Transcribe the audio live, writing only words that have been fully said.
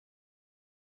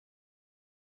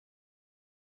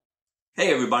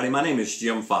Hey everybody, my name is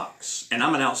Jim Fox, and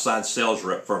I'm an outside sales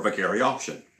rep for Vicari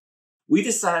Auction. We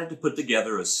decided to put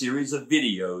together a series of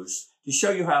videos to show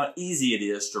you how easy it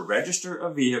is to register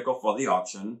a vehicle for the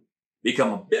auction,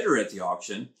 become a bidder at the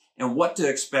auction, and what to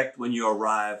expect when you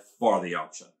arrive for the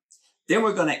auction. Then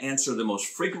we're going to answer the most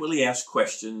frequently asked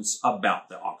questions about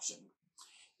the auction.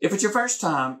 If it's your first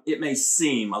time, it may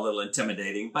seem a little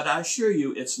intimidating, but I assure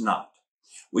you it's not.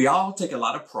 We all take a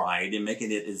lot of pride in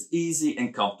making it as easy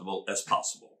and comfortable as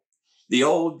possible. The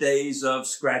old days of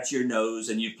scratch your nose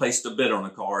and you've placed a bid on a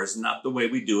car is not the way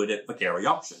we do it at Vicari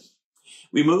Auction.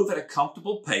 We move at a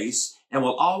comfortable pace and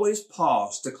will always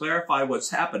pause to clarify what's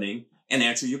happening and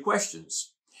answer your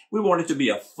questions. We want it to be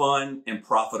a fun and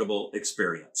profitable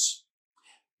experience.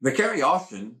 Vicari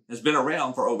Auction has been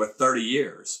around for over 30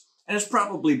 years and is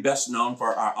probably best known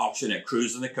for our auction at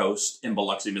Cruising the Coast in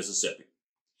Biloxi, Mississippi.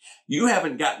 You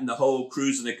haven't gotten the whole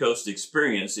Cruising the Coast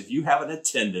experience if you haven't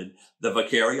attended the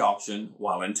Vicari Auction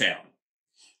while in town.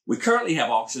 We currently have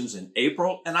auctions in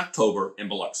April and October in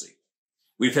Biloxi.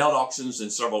 We've held auctions in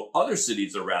several other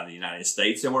cities around the United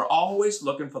States, and we're always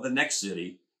looking for the next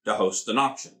city to host an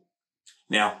auction.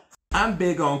 Now, I'm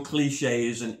big on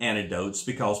cliches and anecdotes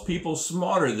because people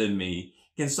smarter than me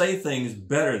can say things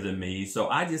better than me, so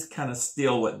I just kind of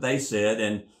steal what they said,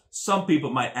 and some people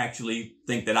might actually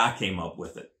think that I came up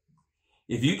with it.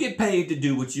 If you get paid to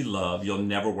do what you love, you'll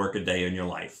never work a day in your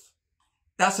life.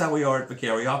 That's how we are at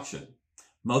Vicari Auction.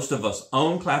 Most of us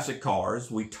own classic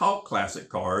cars, we talk classic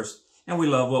cars, and we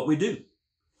love what we do.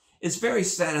 It's very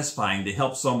satisfying to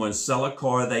help someone sell a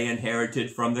car they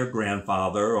inherited from their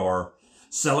grandfather or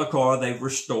sell a car they've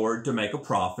restored to make a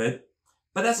profit.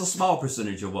 But that's a small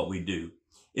percentage of what we do.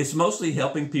 It's mostly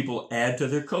helping people add to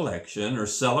their collection or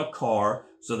sell a car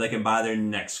so they can buy their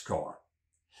next car.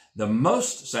 The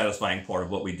most satisfying part of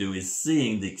what we do is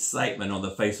seeing the excitement on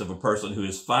the face of a person who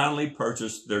has finally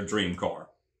purchased their dream car.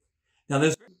 Now,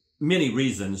 there's many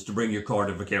reasons to bring your car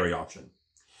to Vicari Auction.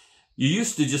 You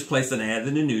used to just place an ad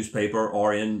in the newspaper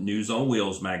or in News on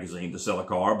Wheels magazine to sell a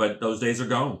car, but those days are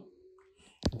gone.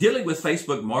 Dealing with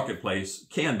Facebook Marketplace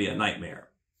can be a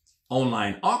nightmare.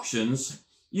 Online auctions,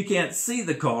 you can't see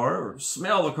the car or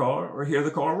smell the car or hear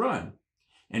the car run.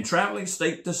 And traveling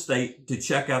state to state to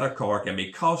check out a car can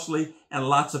be costly and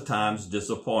lots of times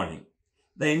disappointing.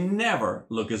 They never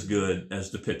look as good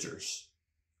as the pictures.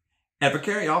 At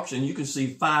Vicari Auction, you can see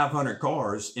 500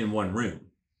 cars in one room.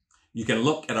 You can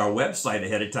look at our website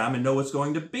ahead of time and know what's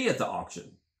going to be at the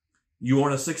auction. You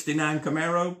want a 69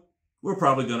 Camaro? We're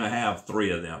probably going to have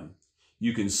 3 of them.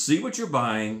 You can see what you're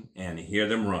buying and hear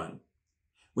them run.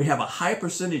 We have a high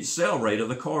percentage sale rate of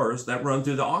the cars that run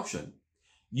through the auction.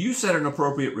 You set an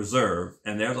appropriate reserve,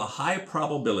 and there's a high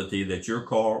probability that your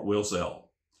car will sell.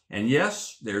 And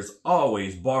yes, there's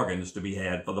always bargains to be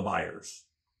had for the buyers.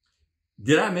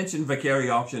 Did I mention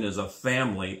Vicari Auction is a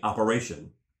family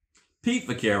operation? Pete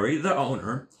Vicari, the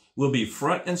owner, will be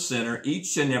front and center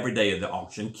each and every day of the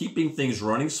auction, keeping things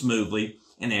running smoothly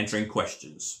and answering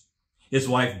questions. His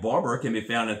wife, Barbara, can be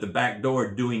found at the back door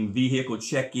doing vehicle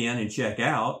check-in and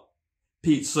check-out.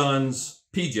 Pete's sons,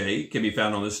 PJ, can be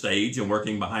found on the stage and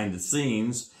working behind the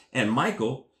scenes, and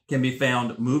Michael can be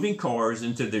found moving cars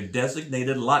into their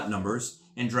designated lot numbers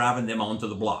and driving them onto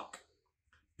the block.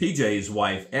 PJ's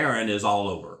wife, Erin, is all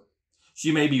over.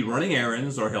 She may be running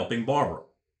errands or helping Barbara.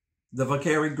 The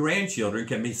Vicari grandchildren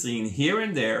can be seen here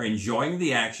and there enjoying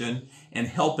the action and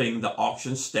helping the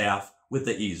auction staff with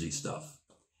the easy stuff.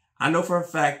 I know for a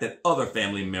fact that other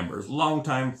family members,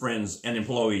 longtime friends, and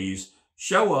employees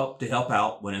show up to help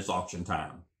out when it's auction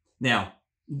time. Now,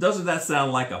 doesn't that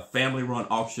sound like a family-run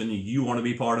auction you want to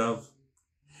be part of?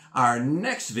 Our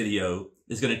next video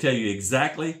is going to tell you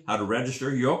exactly how to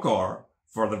register your car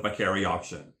for the Vicari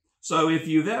Auction. So if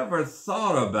you've ever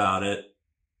thought about it,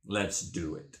 let's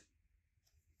do it.